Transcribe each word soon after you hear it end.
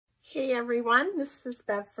Hey everyone, this is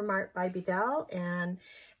Bev from Art by Bedell, and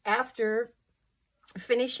after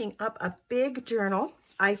finishing up a big journal,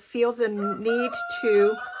 I feel the need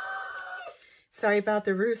to, sorry about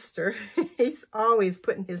the rooster, he's always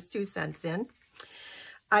putting his 2 cents in.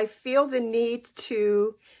 I feel the need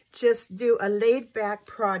to just do a laid-back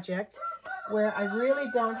project where I really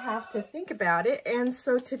don't have to think about it, and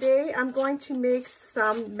so today I'm going to make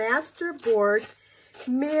some masterboard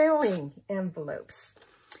mailing envelopes.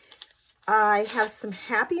 I have some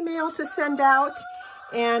happy mail to send out,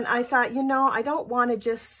 and I thought, you know, I don't want to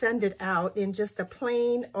just send it out in just a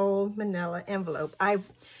plain old manila envelope. I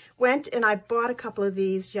went and I bought a couple of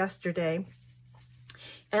these yesterday,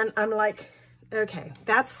 and I'm like, okay,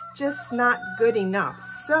 that's just not good enough.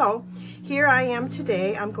 So here I am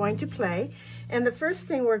today. I'm going to play, and the first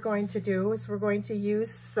thing we're going to do is we're going to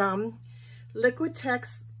use some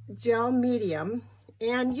Liquitex gel medium.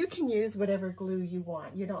 And you can use whatever glue you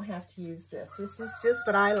want. You don't have to use this. This is just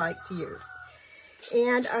what I like to use.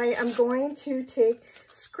 And I am going to take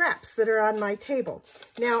scraps that are on my table.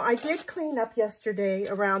 Now, I did clean up yesterday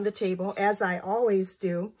around the table, as I always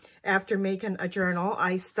do after making a journal.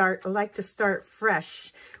 I like to start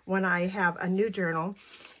fresh when I have a new journal.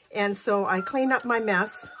 And so I cleaned up my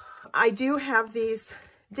mess. I do have these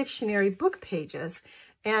dictionary book pages,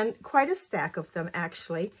 and quite a stack of them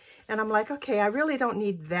actually. And I'm like, okay, I really don't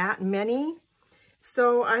need that many.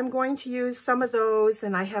 So I'm going to use some of those,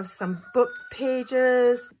 and I have some book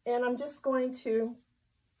pages, and I'm just going to,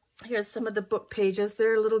 here's some of the book pages.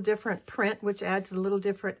 They're a little different print, which adds a little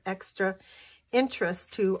different extra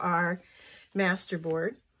interest to our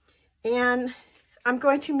masterboard. And I'm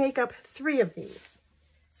going to make up 3 of these.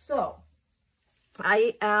 So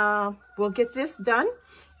I will get this done,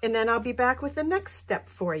 and then I'll be back with the next step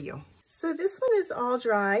for you. So this one is all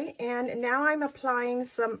dry, and now I'm applying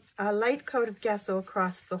some light coat of gesso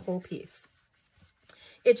across the whole piece.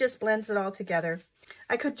 It just blends it all together.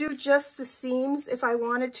 I could do just the seams if I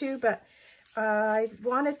wanted to, but I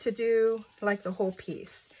wanted to do like the whole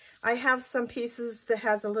piece. I have some pieces that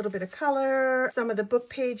has a little bit of color. Some of the book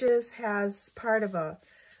pages has part of a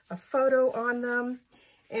photo on them.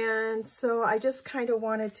 And so I just kind of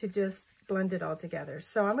wanted to just blend it all together.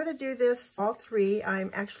 So I'm going to do this, all 3. I'm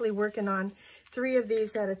actually working on 3 of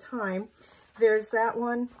these at a time. There's that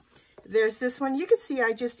one. There's this one. You can see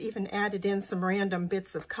I just even added in some random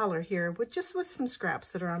bits of color here with some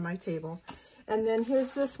scraps that are on my table. And then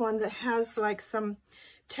here's this one that has like some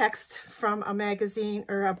text from a magazine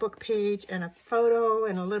or a book page and a photo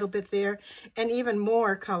and a little bit there, and even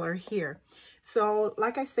more color here. So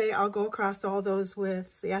like I say, I'll go across all those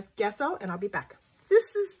with gesso, and I'll be back.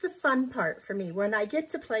 This is the fun part for me, when I get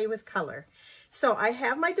to play with color. So I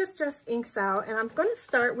have my distress inks out, and I'm going to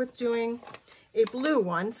start with doing a blue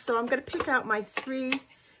one. So I'm going to pick out my 3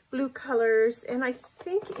 blue colors, and I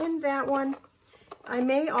think in that one, I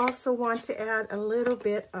may also want to add a little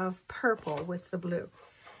bit of purple with the blue.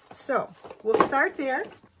 So we'll start there.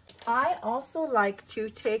 I also like to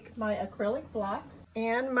take my acrylic block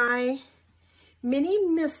and my mini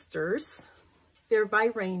misters. They're by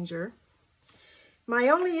Ranger. My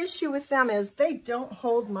only issue with them is they don't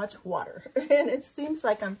hold much water, and it seems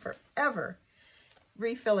like I'm forever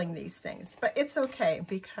refilling these things, but it's okay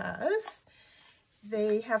because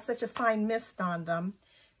they have such a fine mist on them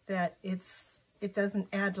that it doesn't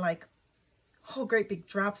add like whole great big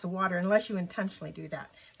drops of water unless you intentionally do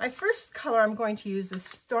that. My first color I'm going to use is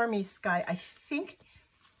Stormy Sky. I think,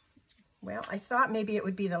 well, I thought maybe it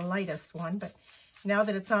would be the lightest one, but now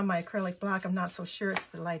that it's on my acrylic block, I'm not so sure it's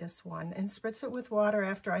the lightest one. And spritz it with water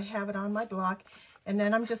after I have it on my block. And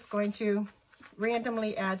then I'm just going to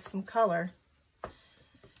randomly add some color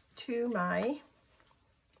to my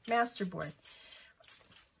masterboard.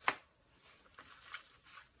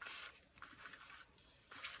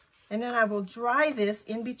 And then I will dry this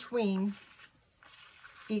in between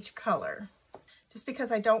each color, just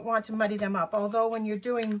because I don't want to muddy them up. Although when you're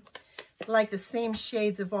doing like the same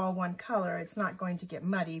shades of all one color, it's not going to get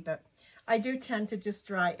muddy, but I do tend to just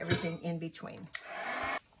dry everything in between.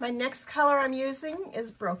 My next color I'm using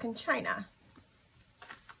is Broken China.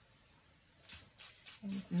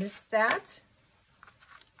 Missed that.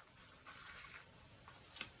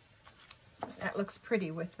 That looks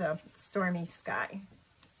pretty with the Stormy Sky.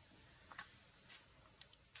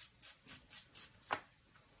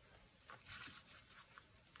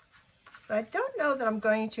 So I don't know that I'm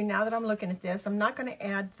going to, now that I'm looking at this, I'm not going to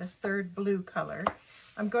add the 3rd blue color.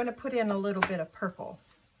 I'm going to put in a little bit of purple.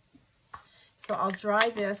 So I'll dry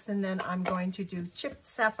this, and then I'm going to do Chipped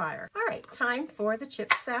Sapphire. All right, time for the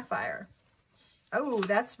Chipped Sapphire. Oh,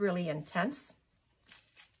 that's really intense.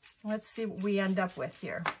 Let's see what we end up with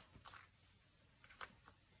here.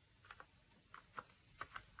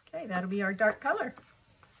 Okay, that'll be our dark color.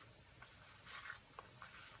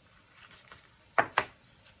 A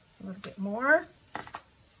little bit more.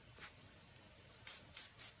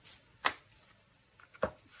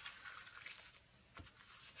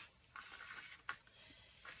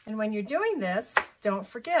 And when you're doing this, don't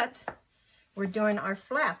forget, we're doing our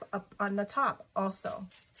flap up on the top also,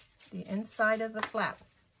 the inside of the flap.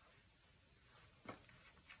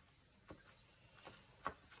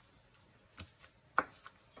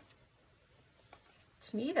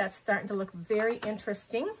 To me, that's starting to look very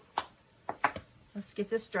interesting. Let's get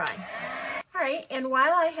this dry. All right, and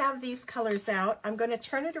while I have these colors out, I'm going to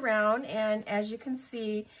turn it around, and as you can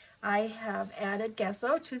see, I have added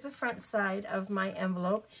gesso to the front side of my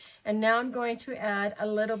envelope, and now I'm going to add a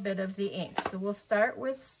little bit of the ink. So we'll start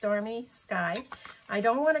with Stormy Sky. I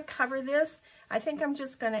don't want to cover this. I think I'm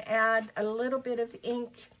just going to add a little bit of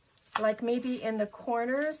ink, like maybe in the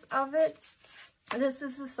corners of it. This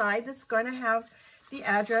is the side that's going to have the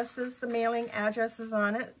addresses, the mailing addresses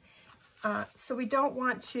on it. So we don't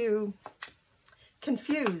want to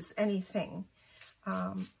confuse anything.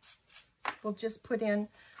 We'll just put in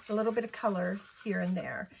a little bit of color here and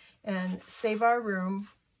there and save our room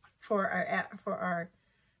for our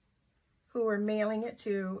who we're mailing it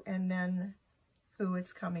to, and then who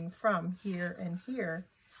it's coming from, here and here.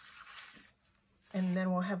 And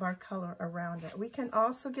then we'll have our color around it. We can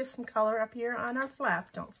also get some color up here on our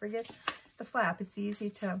flap. Don't forget the flap. It's easy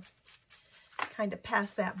to kind of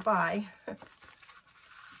pass that by.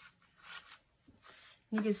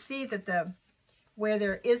 You can see that where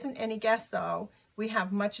there isn't any gesso, we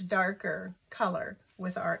have much darker color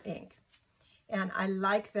with our ink. And I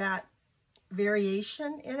like that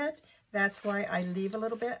variation in it. That's why I leave a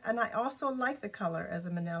little bit. And I also like the color of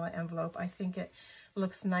the manila envelope. I think it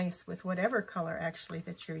looks nice with whatever color actually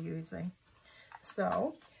that you're using.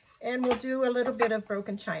 So, and we'll do a little bit of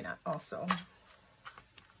broken china also.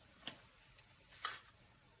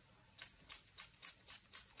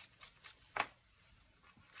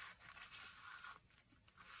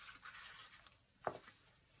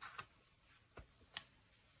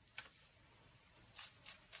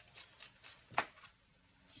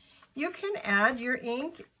 You can add your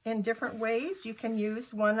ink in different ways. You can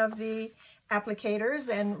use one of the applicators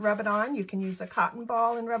and rub it on. You can use a cotton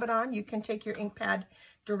ball and rub it on. You can take your ink pad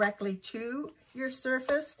directly to your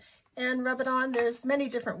surface and rub it on. There's many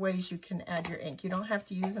different ways you can add your ink. You don't have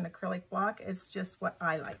to use an acrylic block. It's just what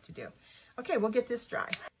I like to do. Okay, we'll get this dry.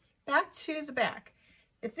 Back to the back.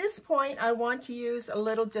 At this point, I want to use a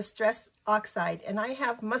little Distress Oxide, and I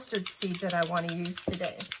have mustard seed that I want to use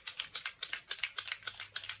today.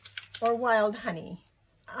 Or wild honey.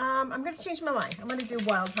 I'm going to change my mind. I'm going to do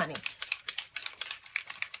wild honey.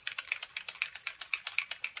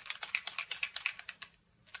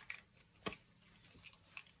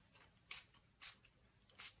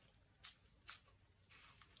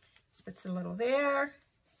 Spritz a little there,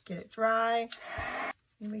 get it dry.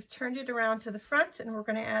 And we've turned it around to the front, and we're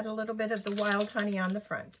going to add a little bit of the wild honey on the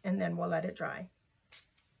front, and then we'll let it dry.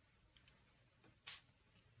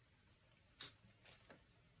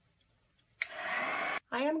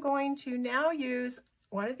 I am going to now use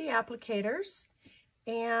one of the applicators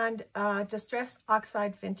and Distress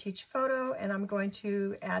Oxide Vintage Photo, and I'm going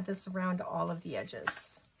to add this around all of the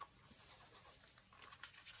edges.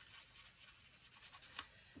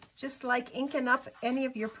 Just like inking up any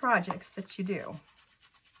of your projects that you do.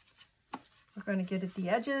 We're going to get at the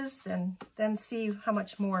edges and then see how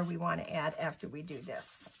much more we want to add after we do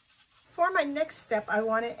this. For my next step, I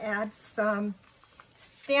want to add some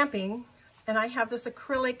stamping. And I have this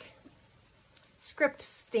acrylic script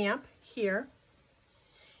stamp here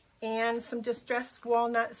and some Distressed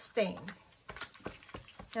Walnut stain.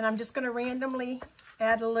 And I'm just going to randomly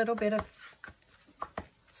add a little bit of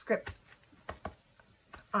script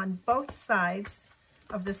on both sides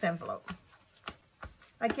of this envelope.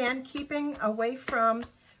 Again, keeping away from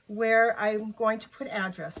where I'm going to put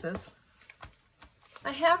addresses.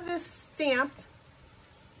 I have this stamp.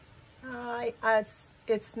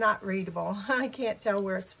 It's not readable. I can't tell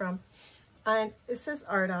where it's from. And it says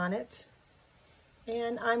art on it.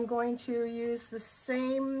 And I'm going to use the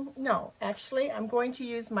same, no, actually, I'm going to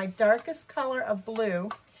use my darkest color of blue,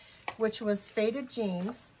 which was Faded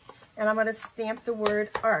Jeans. And I'm going to stamp the word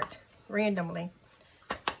art randomly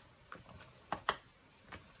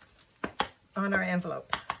on our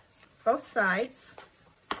envelope. Both sides.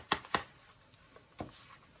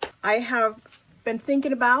 I have been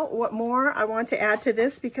thinking about what more I want to add to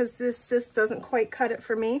this because this just doesn't quite cut it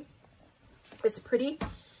for me. It's pretty.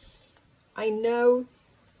 I know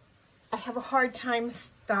I have a hard time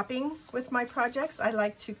stopping with my projects. I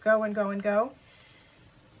like to go and go and go.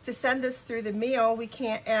 to send this through the mail, we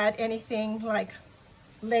can't add anything like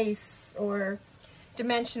lace or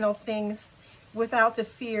dimensional things without the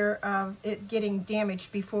fear of it getting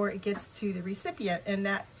damaged before it gets to the recipient, and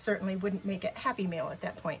that certainly wouldn't make it happy mail at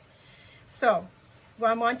that point. So,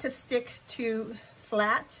 I want to stick to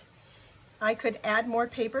flat. I could add more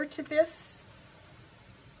paper to this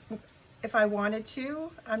if I wanted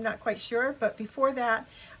to. I'm not quite sure, but before that,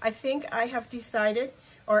 I think I have decided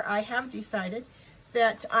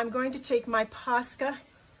that I'm going to take my Posca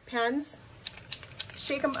pens,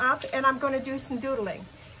 shake them up, and I'm going to do some doodling.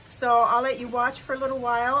 So I'll let you watch for a little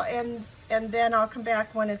while, and then I'll come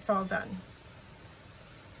back when it's all done.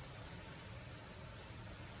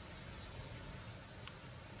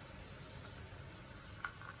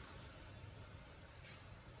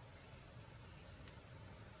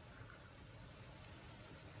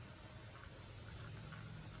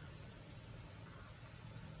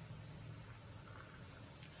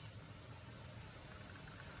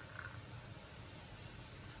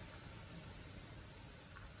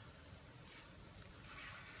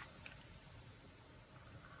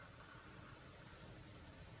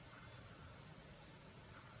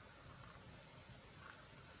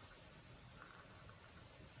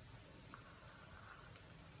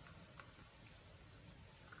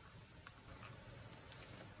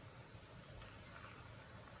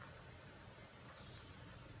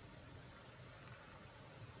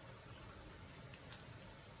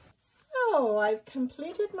 So I've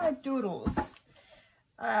completed my doodles.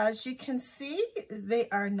 As you can see, they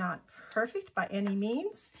are not perfect by any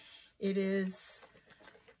means. It is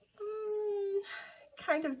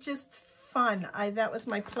kind of just fun. That was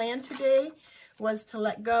my plan today, was to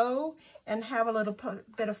let go and have a little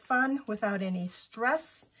bit of fun without any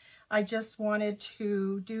stress. I just wanted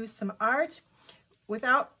to do some art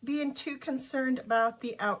without being too concerned about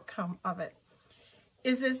the outcome of it.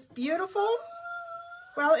 Is this beautiful?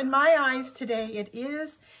 Well, in my eyes today it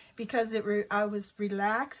is, because I was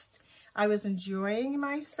relaxed, I was enjoying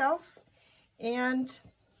myself, and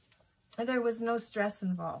there was no stress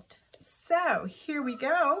involved. So here we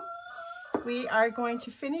go. We are going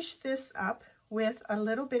to finish this up with a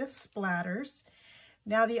little bit of splatters.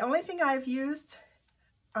 Now the only thing I've used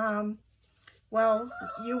while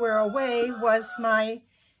you were away was my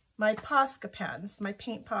Posca pens, my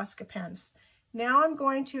paint Posca pens. Now I'm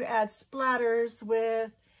going to add splatters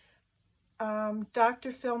with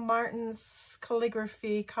Dr. Phil Martin's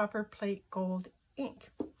Calligraphy Copper Plate Gold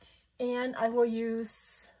ink. And I will use,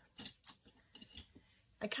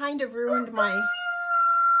 I kind of ruined my,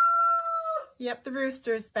 yep, the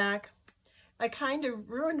rooster's back. I kind of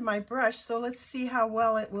ruined my brush, so let's see how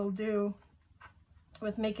well it will do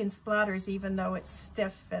with making splatters, even though it's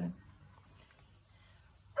stiff and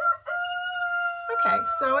okay,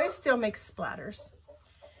 so it still makes splatters.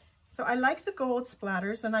 So I like the gold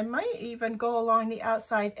splatters, and I might even go along the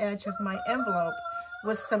outside edge of my envelope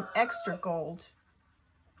with some extra gold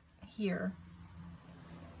here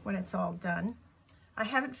when it's all done. I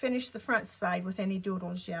haven't finished the front side with any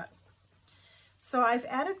doodles yet. So I've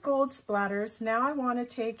added gold splatters. Now I want to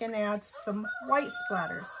take and add some white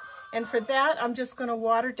splatters. And for that, I'm just going to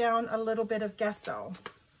water down a little bit of gesso.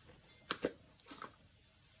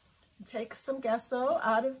 Take some gesso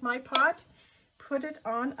out of my pot, put it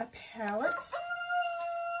on a palette.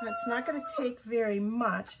 It's not going to take very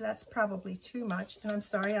much. That's probably too much. And I'm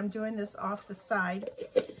sorry, I'm doing this off the side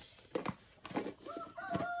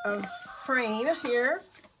of frame here.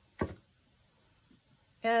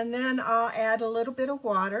 And then I'll add a little bit of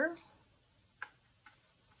water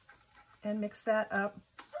and mix that up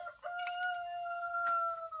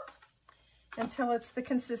until it's the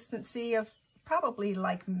consistency of probably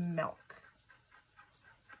like milk.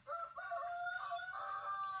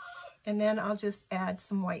 And then I'll just add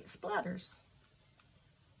some white splatters.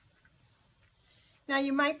 Now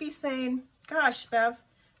you might be saying, gosh, Bev,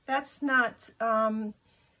 that's not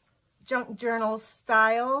junk journal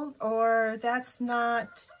style, or that's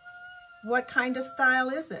not, what kind of style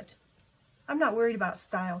is it? I'm not worried about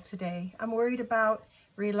style today. I'm worried about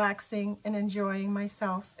relaxing and enjoying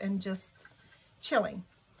myself and just chilling,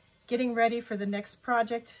 getting ready for the next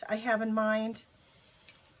project I have in mind,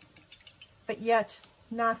 but yet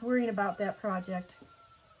not worrying about that project,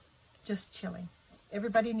 just chilling.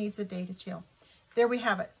 Everybody needs a day to chill. There we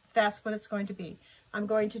have it. That's what it's going to be. I'm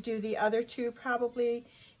going to do the other two probably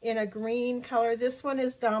in a green color. This one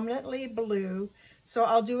is dominantly blue, so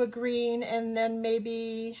I'll do a green, and then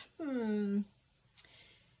maybe,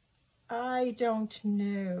 I don't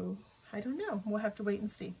know. We'll have to wait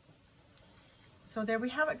and see. So there we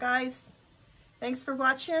have it, guys. Thanks for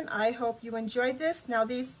watching. I hope you enjoyed this. Now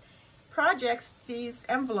these projects, these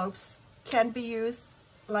envelopes can be used,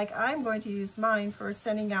 like I'm going to use mine, for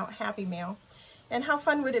sending out happy mail. And how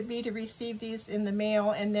fun would it be to receive these in the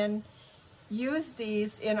mail and then use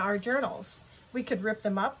these in our journals? We could rip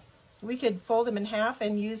them up, we could fold them in half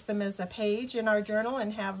and use them as a page in our journal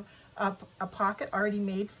and have a pocket already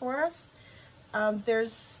made for us.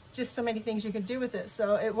 There's just so many things you can do with it,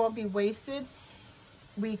 so it won't be wasted.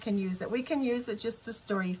 We can use it. We can use it just to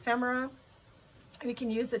store ephemera. We can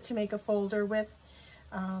use it to make a folder with.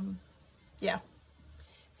 Yeah.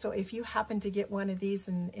 So if you happen to get one of these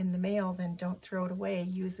in the mail, then don't throw it away.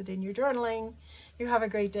 Use it in your journaling. You have a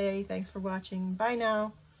great day. Thanks for watching. Bye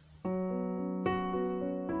now.